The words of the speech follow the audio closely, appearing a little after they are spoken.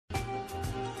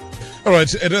All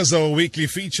right, it is our weekly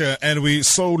feature, and we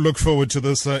so look forward to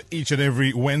this each and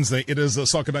every Wednesday. It is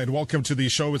Soccer Night. Welcome to the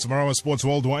show. It's Marawa Sports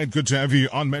Worldwide. Good to have you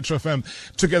on Metro FM,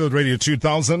 together with Radio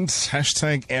 2000,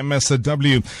 hashtag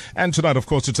MSW. And tonight, of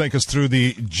course, to take us through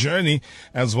the journey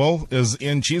as well is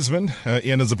Ian Cheeseman.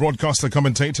 Ian is a broadcaster,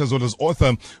 commentator, as well as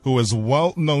author who is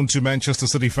well known to Manchester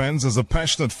City fans as a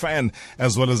passionate fan,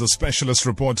 as well as a specialist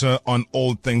reporter on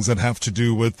all things that have to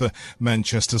do with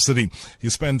Manchester City.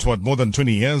 He spent, more than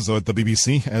 20 years at the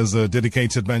BBC as a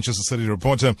dedicated Manchester City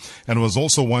reporter, and was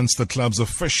also once the club's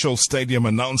official stadium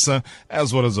announcer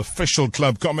as well as official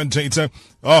club commentator.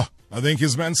 I think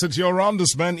his Man City all around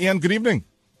us, man. Ian, good evening.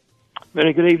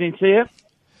 Very good evening to you.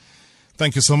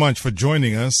 Thank you so much for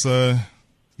joining us.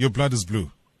 Your blood is blue.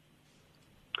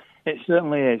 It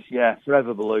certainly is, yeah.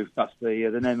 Forever Blue. That's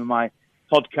the name of my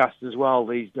podcast as well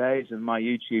these days, and my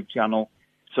YouTube channel.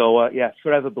 So,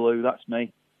 Forever Blue, that's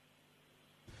me.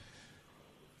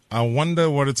 I wonder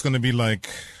what it's going to be like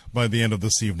by the end of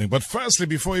this evening. But firstly,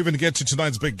 before we even get to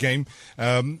tonight's big game,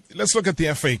 let's look at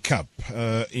the FA Cup,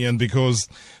 Ian, because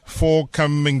 4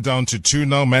 coming down to 2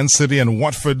 now. Man City and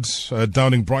Watford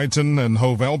downing Brighton and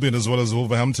Hove Albion, as well as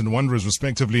Wolverhampton Wanderers,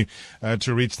 respectively,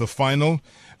 to reach the final.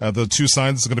 The two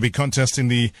sides are going to be contesting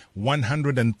the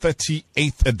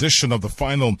 138th edition of the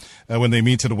final when they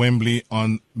meet at Wembley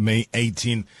on May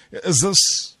 18. Is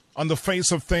this, on the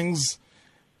face of things,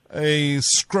 a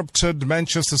scripted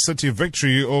Manchester City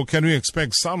victory, or can we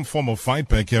expect some form of fight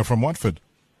back here from Watford?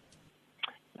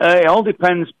 It all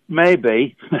depends,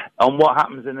 maybe, on what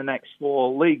happens in the next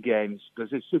 4 league games,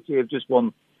 because if City have just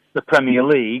won the Premier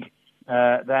League,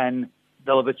 then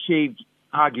they'll have achieved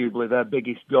arguably their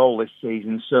biggest goal this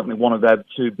season, certainly one of their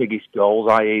 2 biggest goals,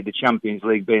 i.e. the Champions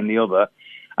League being the other,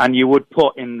 and you would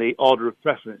put in the order of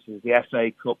preferences the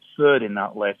FA Cup third in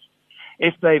that list.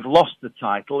 If they've lost the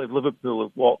title, if Liverpool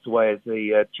have walked away as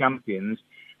the champions,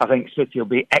 I think City will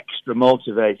be extra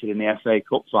motivated in the FA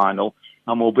Cup final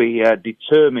and will be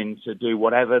determined to do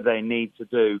whatever they need to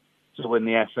do to win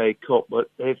the FA Cup.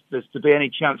 But if there's to be any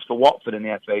chance for Watford in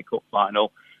the FA Cup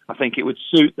final, I think it would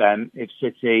suit them if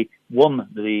City won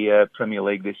the Premier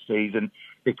League this season,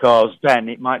 because then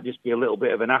it might just be a little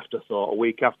bit of an afterthought a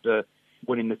week after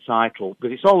winning the title.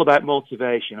 Because it's all about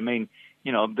motivation. I mean,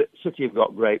 City have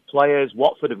got great players.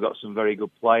 Watford have got some very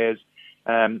good players.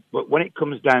 But when it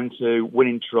comes down to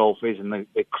winning trophies and the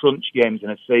crunch games in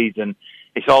a season,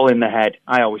 it's all in the head.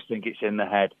 I always think it's in the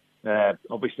head.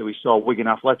 Obviously, we saw Wigan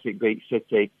Athletic beat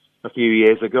City a few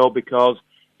years ago because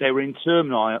they were in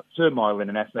turmoil in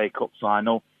an FA Cup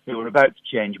final. They were about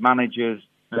to change managers,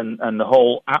 and the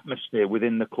whole atmosphere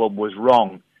within the club was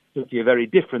wrong. City are very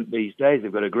different these days.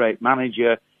 They've got a great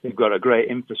manager, they've got a great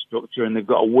infrastructure, and they've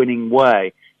got a winning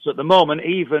way. So at the moment,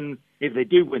 even if they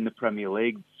do win the Premier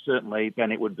League, certainly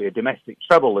then it would be a domestic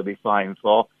treble they'd be fighting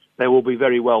for. They will be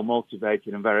very well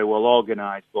motivated and very well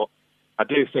organised. But I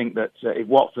do think that if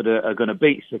Watford are going to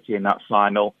beat City in that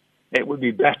final, it would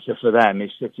be better for them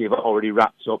if City have already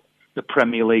wrapped up the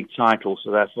Premier League title,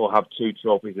 so therefore have 2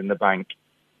 trophies in the bank.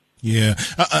 Yeah,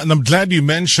 and I'm glad you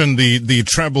mentioned the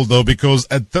treble, though, because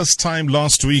at this time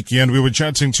last week, Ian, we were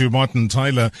chatting to Martin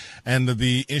Tyler, and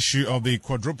the issue of the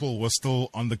quadruple was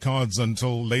still on the cards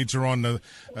until later on,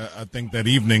 I think that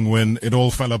evening, when it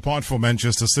all fell apart for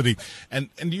Manchester City.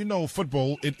 And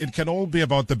football, it can all be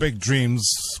about the big dreams.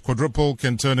 Quadruple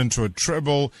can turn into a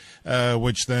treble,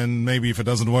 which then maybe if it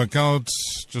doesn't work out,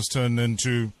 just turn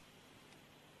into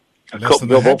less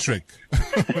than a hat trick.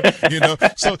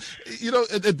 So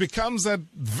it becomes that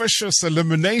vicious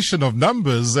elimination of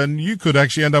numbers, and you could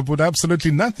actually end up with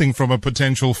absolutely nothing from a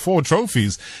potential 4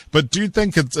 trophies. But do you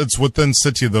think it's within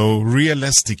City, though,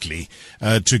 realistically,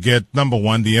 to get, number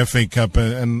one, the FA Cup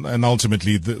and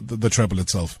ultimately the treble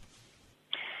itself?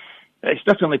 It's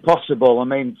definitely possible. I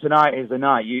mean, tonight is the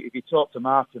night. If you talked to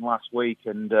Martin last week,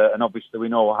 and obviously we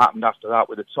know what happened after that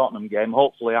with the Tottenham game,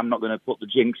 hopefully I'm not going to put the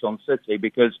jinx on City,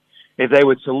 because if they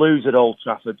were to lose at Old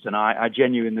Trafford tonight, I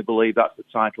genuinely believe that's the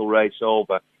title race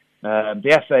over.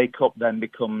 The FA Cup then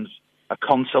becomes a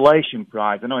consolation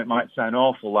prize. I know it might sound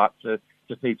awful, that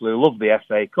to people who love the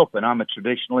FA Cup, and I'm a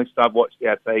traditionalist. I've watched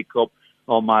the FA Cup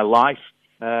all my life,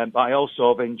 but I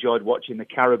also have enjoyed watching the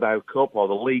Carabao Cup, or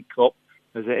the League Cup,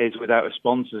 as it is without a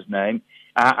sponsor's name,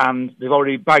 and they've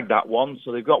already bagged that one,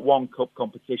 so they've got 1 cup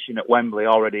competition at Wembley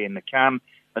already in the can,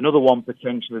 another one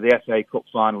potentially the FA Cup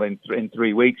final in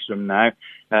 3 weeks from now,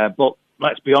 but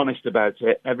let's be honest about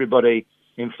it, everybody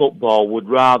in football would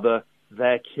rather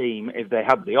their team, if they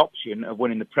had the option of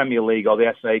winning the Premier League or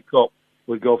the FA Cup,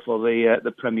 would go for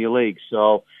the Premier League.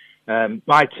 So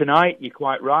by tonight, you're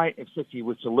quite right, if City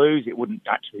were to lose, it wouldn't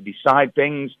actually decide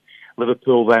things.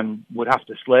 Liverpool then would have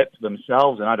to slip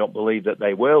themselves, and I don't believe that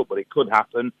they will, but it could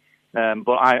happen.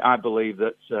 But I believe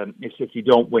that if City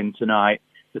don't win tonight,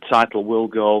 the title will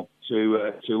go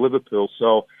to Liverpool.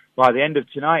 So by the end of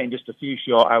tonight, in just a few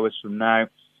short hours from now,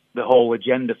 the whole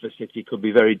agenda for City could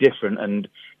be very different. And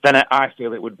then I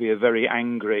feel it would be a very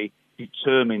angry,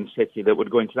 determined City that would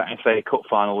go into that FA Cup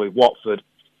final with Watford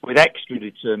with extra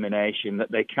determination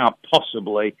that they can't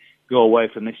possibly go away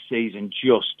from this season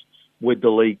just with the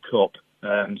League Cup.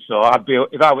 So I'd be,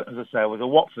 if I was, as I say, I was a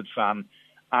Watford fan,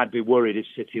 I'd be worried if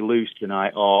City lose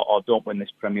tonight or don't win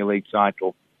this Premier League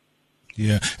title.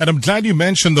 Yeah, and I'm glad you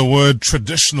mentioned the word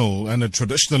traditional and a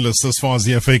traditionalist as far as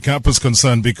the FA Cup is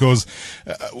concerned, because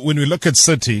when we look at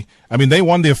City, I mean, they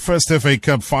won their first FA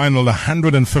Cup final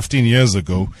 115 years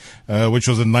ago, which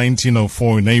was in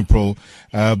 1904 in April.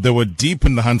 They were deep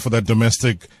in the hunt for that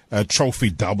domestic trophy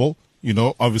double. You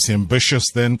know, obviously ambitious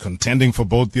then, contending for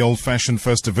both the old-fashioned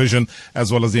First Division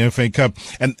as well as the FA Cup.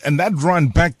 And that run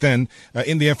back then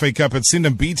in the FA Cup had seen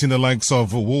them beating the likes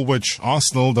of Woolwich,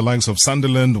 Arsenal, the likes of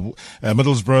Sunderland,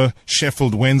 Middlesbrough,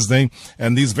 Sheffield Wednesday.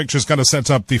 And these victories kind of set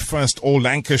up the first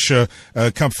All-Lancashire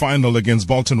Cup final against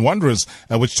Bolton Wanderers,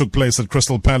 which took place at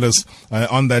Crystal Palace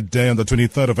on that day on the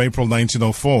 23rd of April,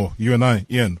 1904. You and I,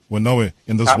 Ian, were nowhere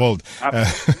in this world.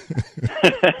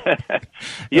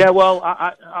 Yeah, well,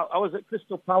 I was at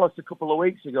Crystal Palace a couple of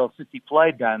weeks ago. City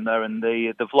played down there, and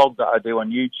the vlog that I do on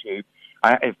YouTube,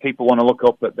 if people want to look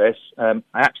up at this, I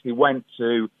actually went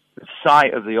to the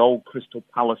site of the old Crystal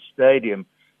Palace Stadium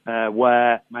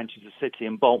where Manchester City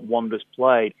and Bolton Wanderers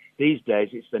played. These days,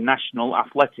 it's the National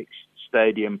Athletics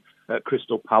Stadium at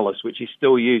Crystal Palace, which is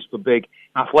still used for big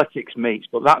athletics meets,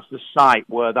 but that's the site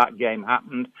where that game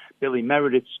happened. Billy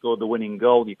Meredith scored the winning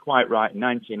goal. You're quite right, in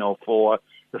 1904.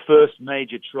 The first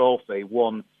major trophy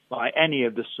won by any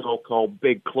of the so-called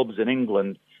big clubs in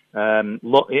England.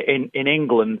 In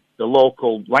England, the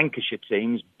local Lancashire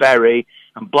teams, Bury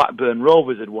and Blackburn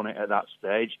Rovers, had won it at that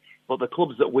stage. But the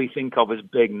clubs that we think of as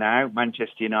big now,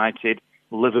 Manchester United,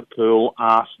 Liverpool,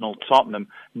 Arsenal, Tottenham,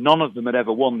 none of them had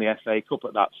ever won the FA Cup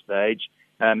at that stage.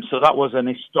 So that was an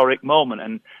historic moment.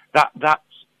 And that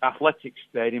athletic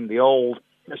stadium, the old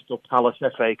Crystal Palace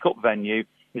FA Cup venue,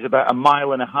 is about a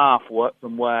mile and a half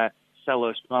from where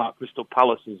Selhurst Park, Crystal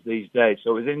Palace is these days.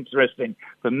 So it was interesting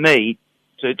for me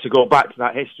to go back to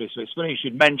that history. So it's funny you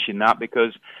should mention that,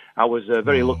 because I was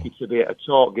very lucky to be at a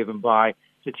talk given by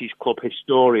City's club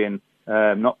historian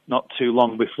not too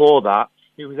long before that.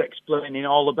 He was explaining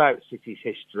all about City's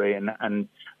history and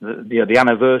the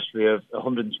anniversary of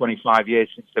 125 years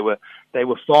since they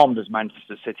were formed as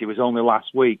Manchester City was only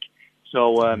last week.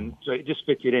 So it just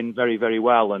fitted in very, very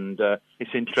well, and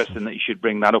it's interesting that you should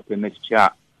bring that up in this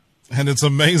chat. And it's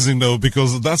amazing, though,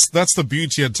 because that's the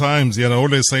beauty at times. I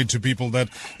always say to people that,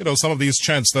 some of these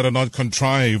chats that are not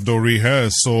contrived or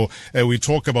rehearsed, or we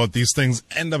talk about these things,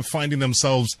 end up finding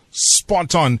themselves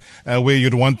spot on where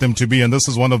you'd want them to be. And this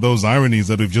is one of those ironies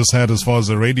that we've just had as far as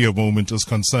the radio moment is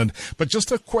concerned. But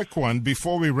just a quick one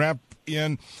before we wrap.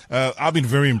 Ian, I've been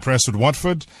very impressed with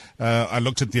Watford. I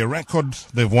looked at their record.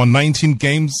 They've won 19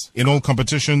 games in all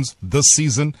competitions this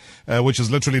season, which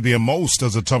is literally their most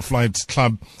as a top-flight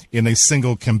club in a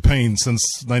single campaign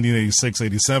since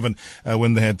 1986-87,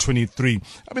 when they had 23.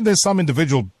 I mean, there's some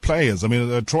individual players. I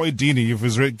mean, Troy Deeney, if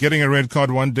he's getting a red card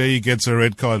one day, he gets a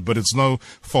red card, but it's no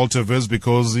fault of his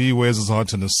because he wears his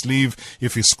heart on his sleeve.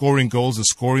 If he's scoring goals, he's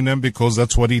scoring them because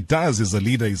that's what he does. He's a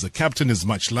leader. He's a captain. He's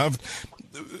much loved.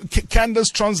 Can this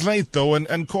translate, though,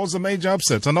 and cause a major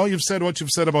upset? I know you've said what you've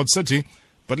said about City,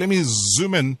 but let me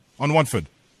zoom in on Watford.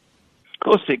 Of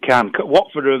course it can.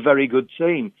 Watford are a very good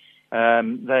team.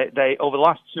 They over the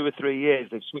last 2 or 3 years,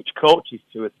 they've switched coaches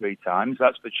 2 or 3 times,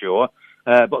 that's for sure.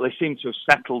 But they seem to have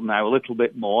settled now a little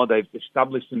bit more. They've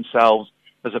established themselves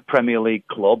as a Premier League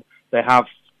club. They have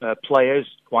players,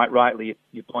 quite rightly,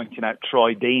 you're pointing out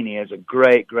Troy Deeney as a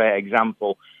great, great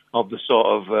example of the sort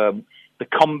of the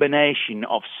combination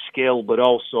of skill but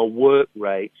also work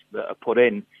rate that are put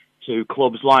in to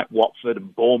clubs like Watford,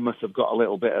 and Bournemouth have got a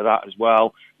little bit of that as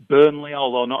well. Burnley,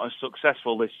 although not as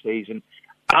successful this season,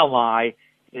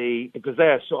 because they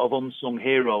are sort of unsung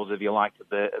heroes, if you like, of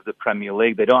the Premier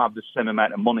League. They don't have the same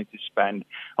amount of money to spend,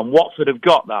 and Watford have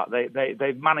got that.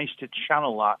 They've managed to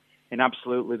channel that in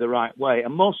absolutely the right way.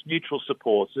 And most neutral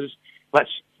supporters,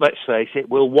 let's face it,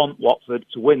 will want Watford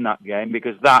to win that game,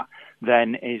 because that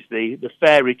then is the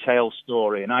fairy tale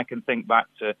story. And I can think back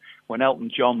to when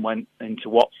Elton John went into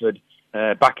Watford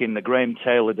back in the Graham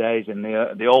Taylor days, in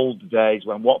the old days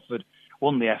when Watford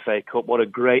won the FA Cup. What a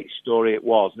great story it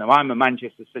was. Now, I'm a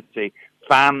Manchester City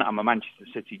fan. I'm a Manchester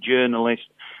City journalist.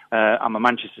 I'm a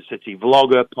Manchester City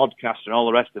vlogger, podcaster, and all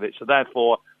the rest of it. So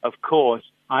therefore, of course,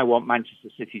 I want Manchester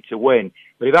City to win.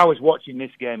 But if I was watching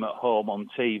this game at home on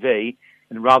TV,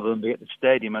 and rather than be at the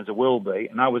stadium as I will be,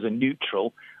 and I was a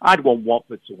neutral, I'd want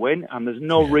Watford to win. And there's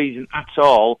no reason at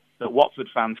all that Watford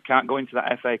fans can't go into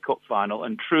that FA Cup final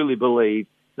and truly believe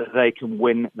that they can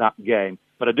win that game.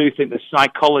 But I do think the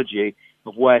psychology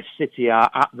of where City are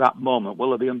at that moment,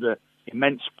 will they be under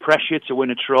immense pressure to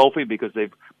win a trophy because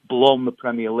they've blown the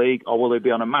Premier League, or will they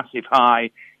be on a massive high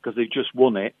because they've just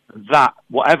won it? That,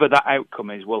 whatever that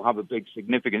outcome is, will have a big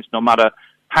significance no matter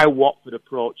how Watford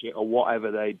approach it or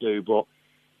whatever they do. But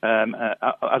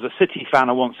as a City fan,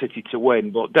 I want City to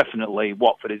win, but definitely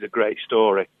Watford is a great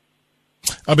story.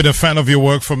 I've been a fan of your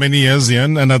work for many years,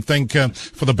 Ian, and I think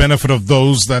for the benefit of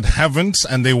those that haven't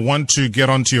and they want to get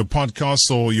onto your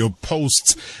podcasts or your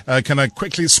posts, can I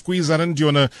quickly squeeze that in? Do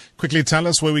you want to quickly tell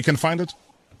us where we can find it?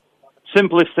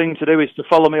 Simplest thing to do is to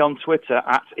follow me on Twitter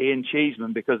at Ian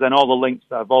Cheeseman, because then all the links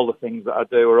of all the things that I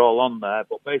do are all on there.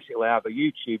 But basically I have a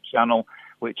YouTube channel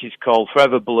which is called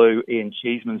Forever Blue Ian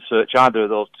Cheeseman. Search either of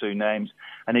those two names.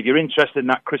 And if you're interested in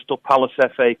that Crystal Palace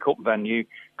FA Cup venue,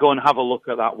 go and have a look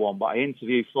at that one. But I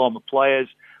interview former players.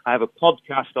 I have a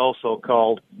podcast also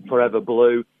called Forever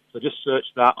Blue. So just search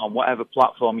that on whatever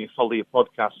platform you follow your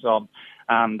podcasts on.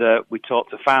 And we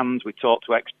talk to fans, we talk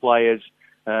to ex-players,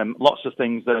 lots of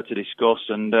things there to discuss.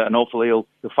 And hopefully you'll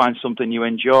find something you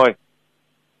enjoy.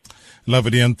 Love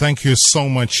it, Ian. Thank you so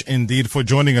much indeed for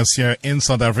joining us here in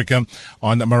South Africa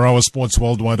on Marawa Sports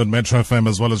Worldwide on Metro FM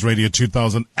as well as Radio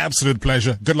 2000. Absolute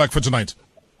pleasure. Good luck for tonight.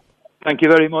 Thank you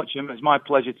very much, and it's my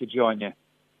pleasure to join you.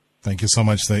 Thank you so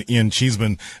much, there. Ian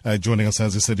Cheeseman joining us.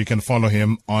 As I said, you can follow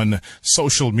him on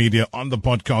social media, on the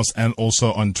podcast, and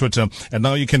also on Twitter. And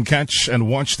now you can catch and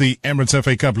watch the Emirates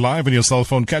FA Cup live on your cell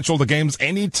phone. Catch all the games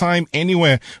anytime,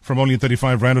 anywhere from only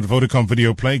 35 Rand at Vodacom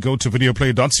Video Play. Go to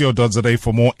videoplay.co.za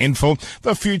for more info.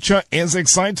 The future is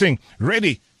exciting.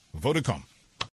 Ready? Vodacom.